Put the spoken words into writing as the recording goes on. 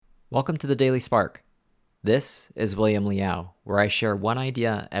Welcome to the Daily Spark. This is William Liao, where I share one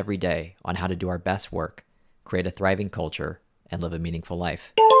idea every day on how to do our best work, create a thriving culture, and live a meaningful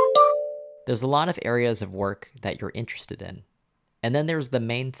life. There's a lot of areas of work that you're interested in. And then there's the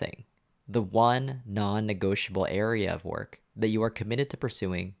main thing, the one non-negotiable area of work that you are committed to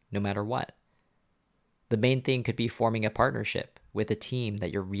pursuing no matter what. The main thing could be forming a partnership with a team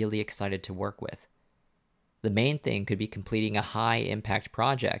that you're really excited to work with. The main thing could be completing a high-impact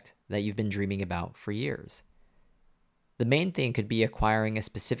project that you've been dreaming about for years. The main thing could be acquiring a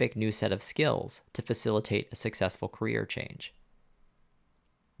specific new set of skills to facilitate a successful career change.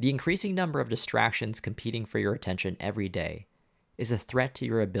 The increasing number of distractions competing for your attention every day is a threat to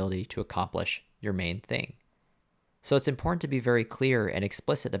your ability to accomplish your main thing. So it's important to be very clear and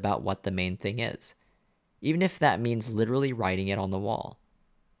explicit about what the main thing is, even if that means literally writing it on the wall.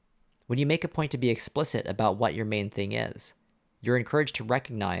 When you make a point to be explicit about what your main thing is, you're encouraged to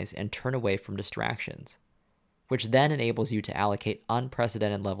recognize and turn away from distractions, which then enables you to allocate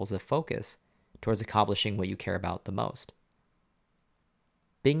unprecedented levels of focus towards accomplishing what you care about the most.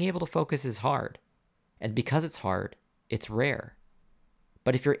 Being able to focus is hard, and because it's hard, it's rare.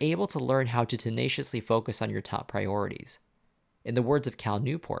 But if you're able to learn how to tenaciously focus on your top priorities, in the words of Cal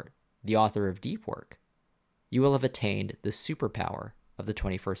Newport, the author of Deep Work, you will have attained the superpower of the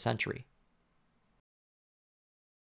 21st century.